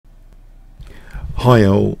Hi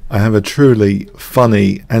all, I have a truly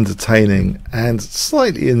funny, entertaining and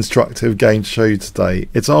slightly instructive game to show you today.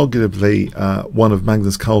 It's arguably one of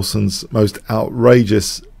Magnus Carlsen's most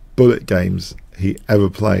outrageous bullet games he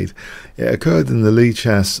ever played. It occurred in the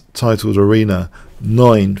Lichess titled Arena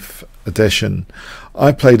 9th edition.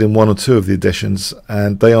 I played in one or two of the editions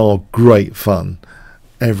and they are great fun.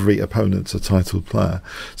 Every opponent's a titled player.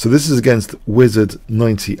 So this is against Wizard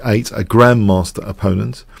 98, a Grandmaster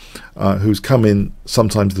opponent who's come in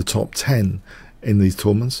sometimes the top 10 in these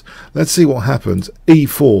tournaments. Let's see what happens.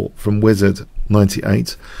 E4 from Wizard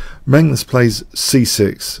 98. Magnus plays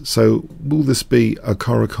C6. So will this be a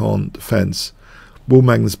Caro-Kann defense? Will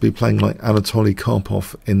Magnus be playing like Anatoly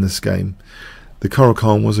Karpov in this game? The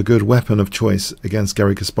Caro-Kann was a good weapon of choice against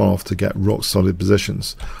Garry Kasparov to get rock solid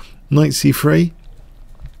positions. Knight C3.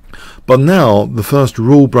 But now the first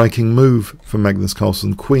rule-breaking move for Magnus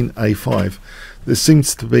Carlsen, Queen A5. This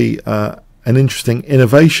seems to be an interesting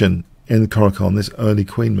innovation in the Caro-Kann, this early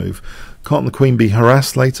queen move. Can't the queen be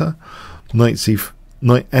harassed later? Knight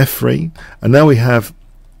F3, and now we have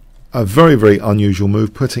a very, very unusual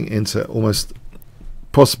move, putting into almost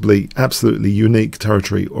possibly absolutely unique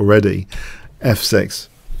territory already. F6.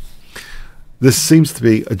 This seems to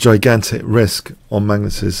be a gigantic risk on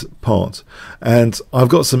Magnus's part, and I've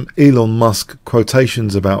got some Elon Musk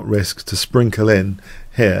quotations about risk to sprinkle in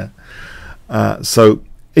here. So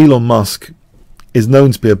Elon Musk is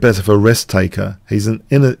known to be a bit of a risk taker. He's an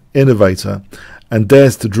innovator and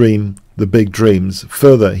dares to dream the big dreams.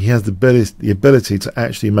 Further, he has the ability to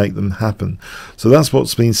actually make them happen. So that's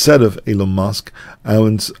what's been said of Elon Musk,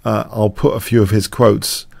 and I'll put a few of his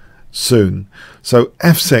quotes soon. So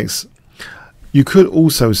F6. You could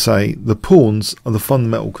also say the pawns are the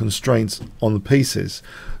fundamental constraints on the pieces.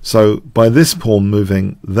 So by this pawn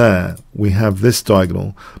moving there, we have this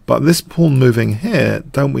diagonal. But this pawn moving here,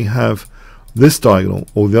 don't we have this diagonal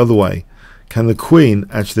or the other way? Can the queen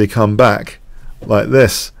actually come back like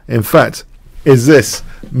this? In fact, is this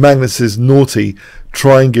Magnus's naughty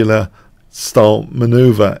triangular style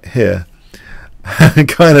maneuver here?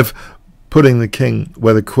 Kind of putting the king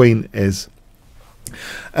where the queen is.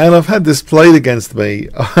 And I've had this played against me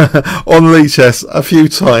on Lichess a few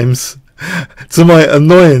times, to my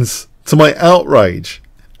annoyance, to my outrage,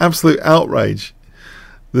 absolute outrage.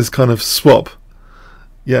 This kind of swap,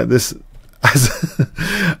 yeah. This,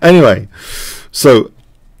 anyway. So,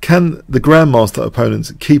 can the Grandmaster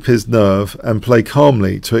opponent keep his nerve and play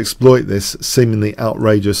calmly to exploit this seemingly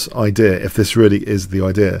outrageous idea, if this really is the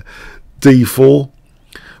idea? D4.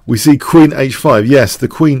 We see Queen H5. Yes, the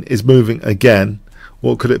queen is moving again.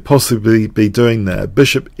 What could it possibly be doing there?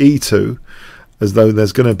 Bishop E2, as though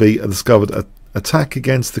there's going to be a discovered attack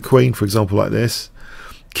against the queen, for example, like this.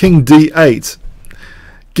 King D8,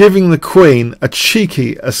 giving the queen a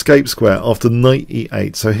cheeky escape square after Knight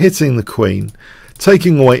E8. So hitting the queen,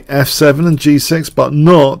 taking away F7 and G6, but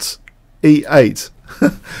not E8.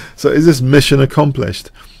 So is this mission accomplished?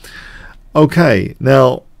 Okay,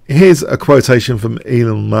 now here's a quotation from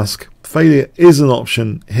Elon Musk. Failure is an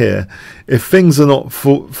option here. If things are not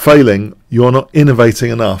failing, you're not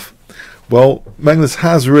innovating enough. Well, Magnus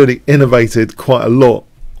has really innovated quite a lot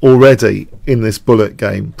already in this bullet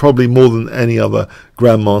game, probably more than any other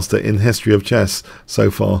Grandmaster in history of chess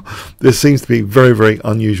so far. This seems to be very, very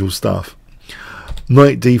unusual stuff.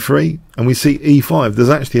 Knight D3, and we see E5. There's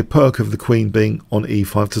actually a perk of the queen being on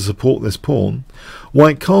E5 to support this pawn.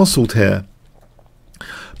 White castled here.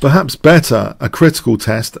 Perhaps better, a critical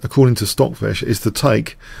test, according to Stockfish, is to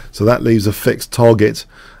take, so that leaves a fixed target,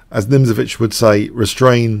 as Nimzovich would say,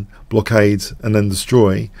 restrain, blockade, and then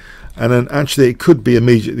destroy. And then actually it could be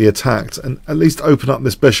immediately attacked, and at least open up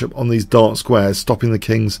this bishop on these dark squares, stopping the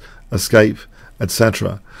king's escape,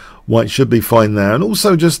 etc. White should be fine there, and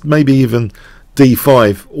also just maybe even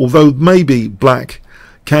D5, although maybe black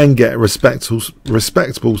can get a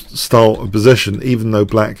respectable style of position, even though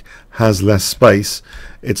black has less space.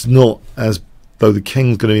 It's not as though the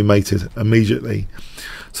king's going to be mated immediately.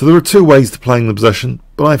 So there are two ways to playing the position,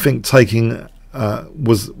 but I think taking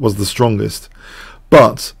was the strongest.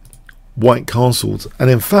 But white castled,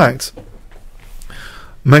 and in fact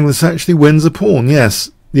Magnus actually wins a pawn.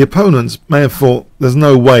 Yes, the opponents may have thought there's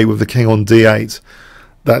no way with the king on D8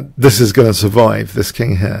 that this is going to survive, this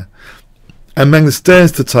king here. And Magnus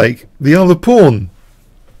dares to take the other pawn.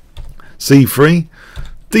 C3,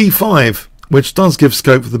 D5, which does give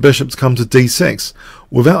scope for the bishop to come to D6.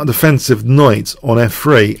 Without a defensive knight on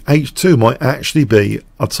F3, H2 might actually be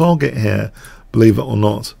a target here, believe it or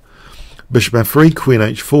not. Bishop F3, Queen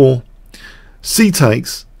H4, C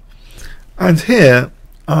takes, and here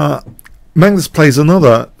Magnus plays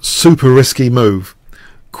another super risky move.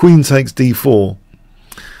 Queen takes D4.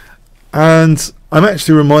 And I'm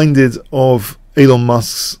actually reminded of Elon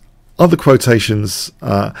Musk's other quotations.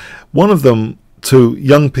 One of them to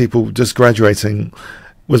young people just graduating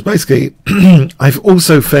was basically, I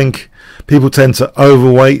also think people tend to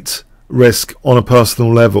overweight risk on a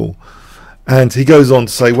personal level. And he goes on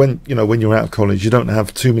to say, when you're out of college, you don't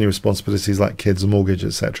have too many responsibilities like kids, a mortgage,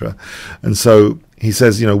 etc. And so he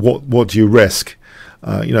says, what do you risk?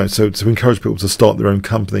 So to encourage people to start their own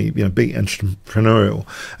company, be entrepreneurial.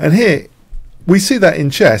 And here we see that in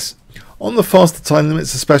chess, on the faster time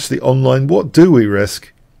limits, especially online, what do we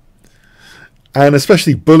risk? And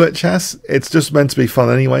especially bullet chess, it's just meant to be fun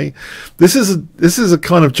anyway. This is a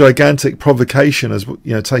kind of gigantic provocation, as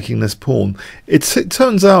taking this pawn. It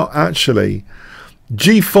turns out actually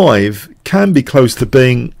g5 can be close to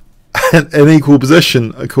being an equal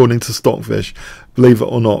position according to Stockfish, believe it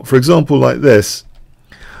or not. For example, like this,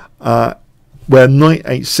 where knight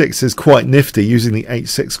h6 is quite nifty, using the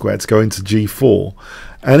h6 square to go into g4.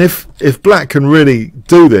 And if black can really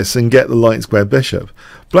do this and get the light square bishop,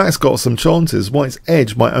 black's got some chances. White's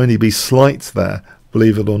edge might only be slight there,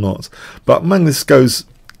 believe it or not. But Magnus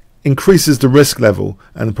increases the risk level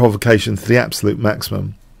and the provocation to the absolute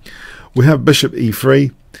maximum. We have bishop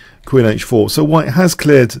e3, queen h4. So white has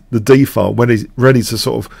cleared the d file, ready to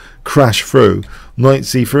sort of crash through. Knight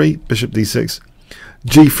c3, bishop d6,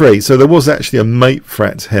 g3. So there was actually a mate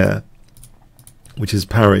threat here, which is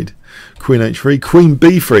parried. Queen h3, queen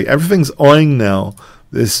b3. Everything's eyeing now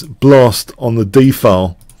this blast on the d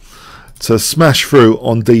file to smash through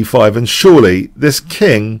on d5, and surely this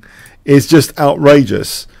king is just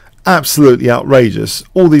outrageous, absolutely outrageous.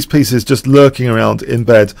 All these pieces just lurking around in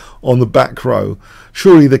bed on the back row.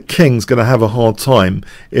 Surely the king's going to have a hard time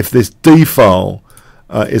if this d file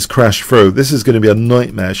is crashed through. This is going to be a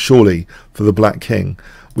nightmare, surely, for the black king.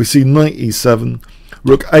 We see knight e7,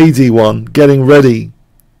 rook ad1, getting ready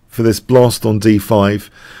for this blast on d5.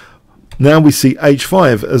 Now we see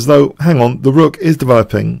h5, as though, hang on, the rook is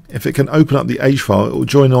developing. If it can open up the h file, it will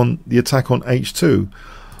join on the attack on h2.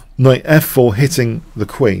 Knight f4 hitting the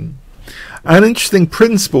queen. An interesting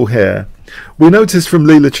principle here. We notice from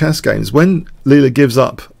Leela chess games, when Leela gives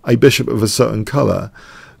up a bishop of a certain colour,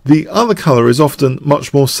 the other colour is often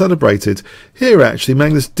much more celebrated. Here actually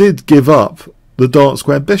Magnus did give up the dark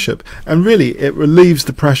square bishop, and really it relieves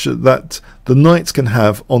the pressure that the knights can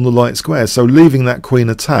have on the light square, so leaving that queen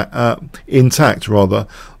intact,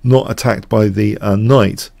 not attacked by the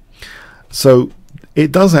knight. So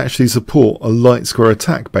it does actually support a light square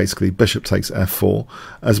attack. Basically bishop takes f4,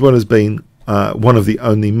 as well as being one of the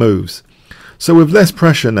only moves. So with less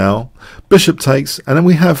pressure now, bishop takes, and then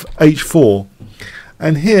we have h4.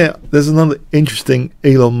 And here there's another interesting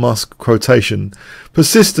Elon Musk quotation.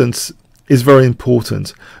 Persistence is very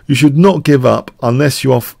important. You should not give up unless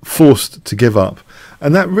you are forced to give up.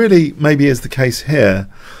 And that really maybe is the case here,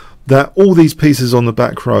 that all these pieces on the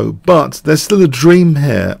back row, but there's still a dream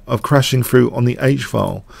here of crashing through on the h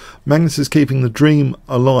file. Magnus is keeping the dream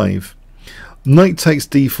alive. Knight takes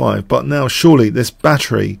d5, but now surely this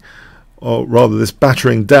battery, or rather this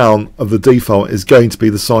battering down of the d file, is going to be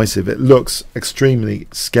decisive. It looks extremely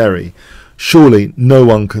scary. Surely no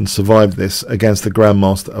one can survive this against the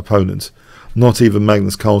grandmaster opponent, not even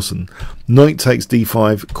Magnus Carlsen. Knight takes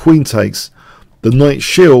d5, queen takes, the knight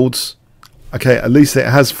shields. Okay, at least it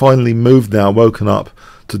has finally moved now, woken up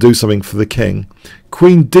to do something for the king.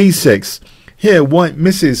 Queen d6. Here white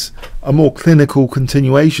misses a more clinical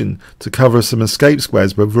continuation to cover some escape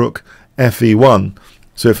squares with rook fe1.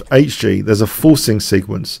 So if hg, there's a forcing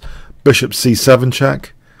sequence. Bishop c7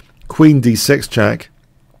 check, queen d6 check,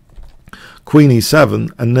 queen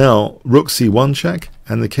e7, and now rook c1 check,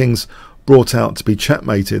 and the king's brought out to be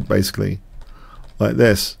checkmated, basically, like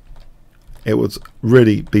this. It would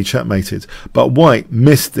really be checkmated. But white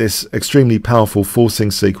missed this extremely powerful forcing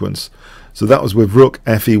sequence. So that was with rook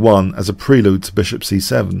fe1 as a prelude to bishop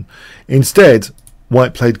c7. Instead,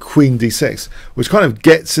 white played queen d6, which kind of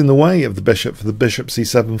gets in the way of the bishop for the bishop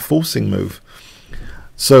c7 forcing move.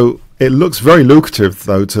 So it looks very lucrative,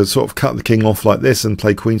 though, to sort of cut the king off like this and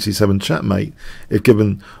play queen c7 checkmate if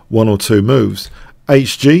given one or two moves.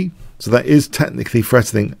 Hg, so that is technically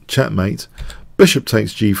threatening checkmate. Bishop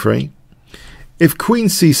takes g3. If queen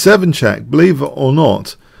c7 check, believe it or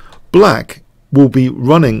not, black will be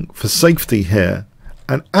running for safety here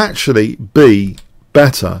and actually be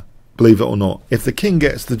better, believe it or not. If the king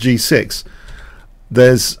gets the g6,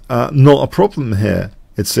 there's not a problem here,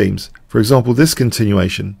 it seems. For example, this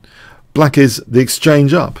continuation. Black is the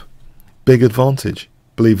exchange up. Big advantage,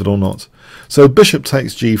 believe it or not. So bishop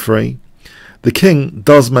takes g3. The king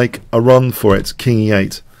does make a run for it, king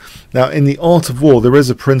e8. Now, in the art of war, there is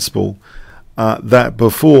a principle that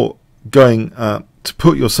before going to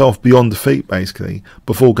put yourself beyond defeat, basically,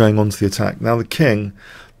 before going on to the attack. Now the king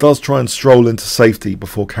does try and stroll into safety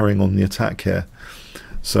before carrying on the attack here.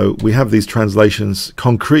 So we have these translations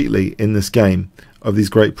concretely in this game of these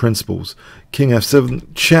great principles. King f7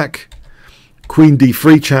 check, queen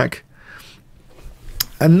d3 check,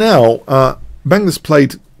 and now Magnus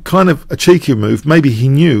played kind of a cheeky move. Maybe he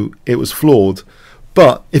knew it was flawed,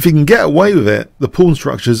 but if he can get away with it, the pawn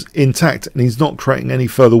structure's intact and he's not creating any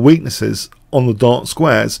further weaknesses on the dark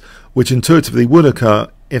squares, which intuitively would occur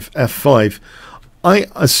if f5. I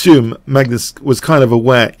assume Magnus was kind of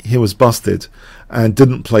aware he was busted and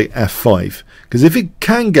didn't play f5, because if he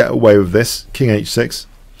can get away with this, king h6,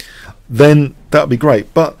 then that would be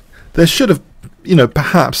great. But there should have, you know,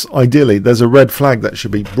 perhaps ideally there's a red flag that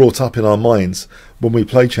should be brought up in our minds when we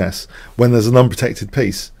play chess, when there's an unprotected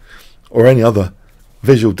piece or any other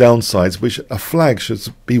visual downsides, which a flag should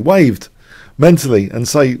be waved mentally and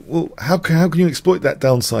say, well, how can you exploit that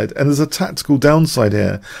downside? And there's a tactical downside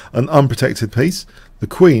here, an unprotected piece. The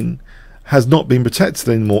queen has not been protected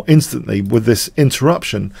anymore instantly with this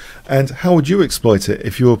interruption. And how would you exploit it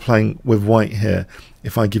if you were playing with white here,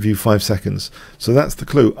 if I give you 5 seconds? So that's the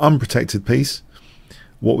clue. Unprotected piece.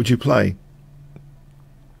 What would you play?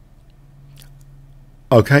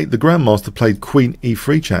 Okay, the grandmaster played queen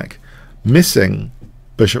e3 check, missing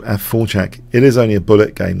bishop f4 check. It is only a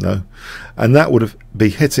bullet game though, and that would be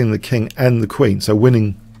hitting the king and the queen, so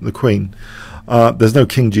winning the queen. There's no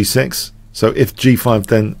king g6, so if g5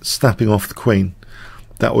 then snapping off the queen,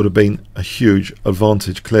 that would have been a huge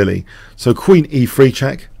advantage clearly. So queen e3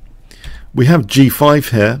 check. We have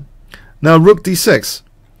g5 here. Now rook d6.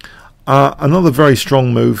 Another very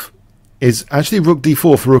strong move is actually rook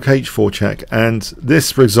d4 for rook h4 check, and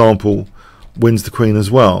this, for example, wins the queen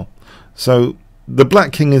as well. So the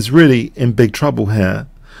black king is really in big trouble here.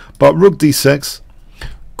 But rook d6,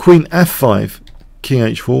 queen f5, king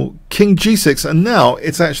h4, king g6, and now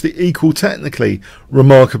it's actually equal technically,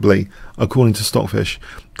 remarkably, according to Stockfish.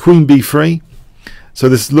 Queen b3, so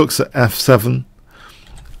this looks at f7.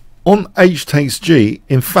 On h takes g,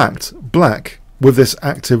 in fact, black, with this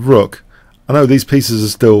active rook, I know these pieces are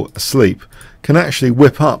still asleep, can actually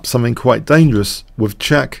whip up something quite dangerous with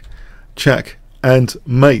check, check, and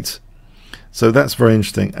mate. So that's very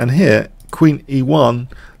interesting. And here, queen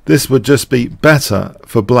e1, this would just be better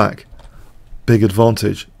for black. Big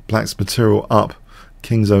advantage. Black's material up.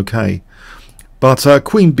 King's okay. But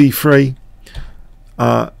queen b3,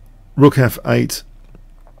 rook f8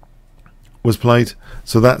 was played.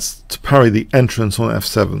 So that's to parry the entrance on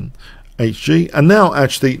f7. hg. And now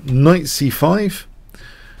actually knight c5,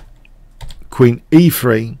 queen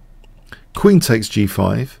e3, queen takes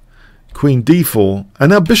g5, queen d4,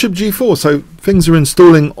 and now bishop g4. So things are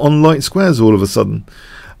installing on light squares all of a sudden.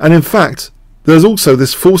 And in fact, there's also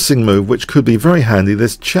this forcing move which could be very handy,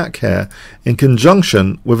 this check here in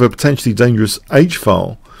conjunction with a potentially dangerous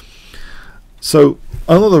h-file. So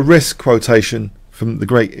another risk quotation from the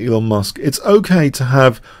great Elon Musk: it's okay to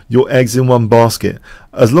have your eggs in one basket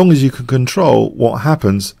as long as you can control what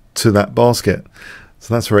happens to that basket.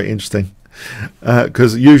 So that's very interesting.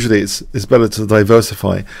 Because usually it's better to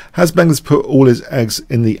diversify. Has Magnus put all his eggs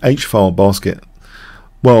in the h-file basket?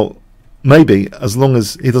 Well, maybe, as long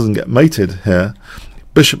as he doesn't get mated here.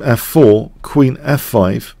 Bishop f4, queen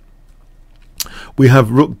f5. We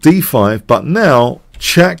have rook d5, but now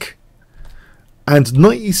check and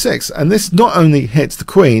knight e6. And this not only hits the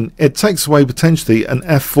queen, it takes away potentially an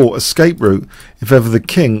f4 escape route if ever the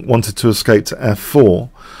king wanted to escape to f4.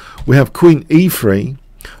 We have queen e3.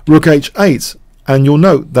 Rook h8, and you'll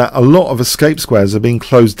note that a lot of escape squares are being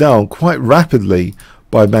closed down quite rapidly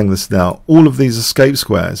by Magnus now. All of these escape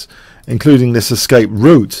squares, including this escape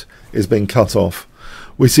route, is being cut off.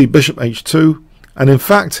 We see bishop h2, and in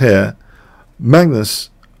fact here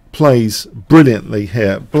Magnus plays brilliantly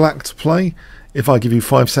here. Black to play. If I give you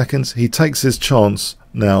 5 seconds, he takes his chance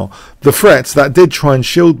now. The threat that did try and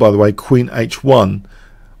shield, by the way, queen h1,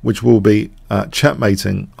 which will be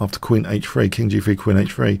checkmating after queen h3, king g3, queen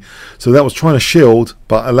h3. So that was trying to shield,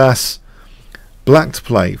 but alas, black to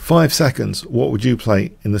play. 5 seconds. What would you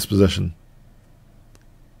play in this position?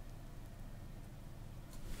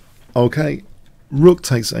 Okay, rook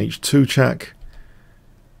takes h2 check.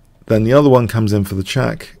 Then the other one comes in for the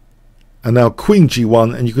check. And now queen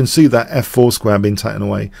g1, and you can see that f4 square being taken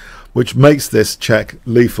away, which makes this check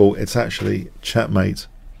lethal. It's actually checkmate.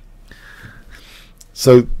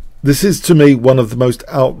 So this is, to me, one of the most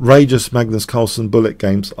outrageous Magnus Carlsen bullet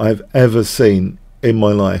games I've ever seen in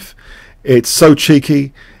my life. It's so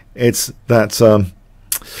cheeky. It's that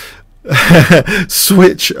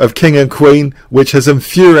switch of king and queen, which has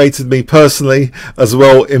infuriated me personally as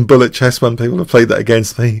well in bullet chess when people have played that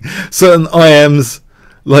against me. Certain IMs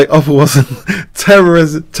like Oppa wasn't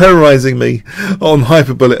terrorizing me on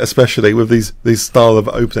Hyperbullet, especially with these style of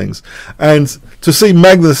openings. And to see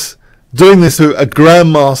Magnus doing this to a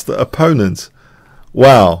grandmaster opponent,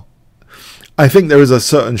 wow. I think there is a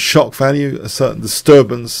certain shock value, a certain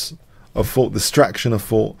disturbance of thought, distraction of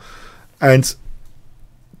thought, and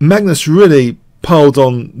Magnus really piled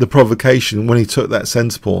on the provocation when he took that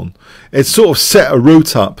centre pawn. It sort of set a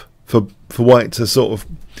route up for white to sort of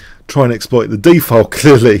try and exploit the default,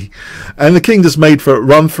 clearly, and the king just made for it,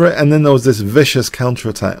 run for it, and then there was this vicious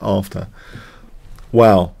counterattack after.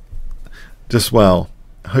 Wow, just wow.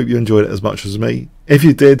 I hope you enjoyed it as much as me. If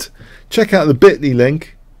you did, check out the bit.ly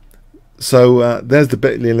link. So there's the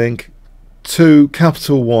bit.ly link to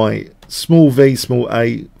capital Y, small v, small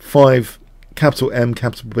a, 5 capital M,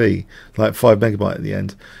 capital B, like 5 megabyte at the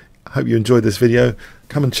end. I hope you enjoyed this video.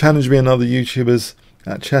 Come and challenge me and other YouTubers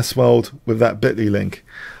at Chess World with that bit.ly link.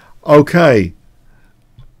 Okay,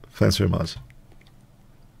 thanks very much.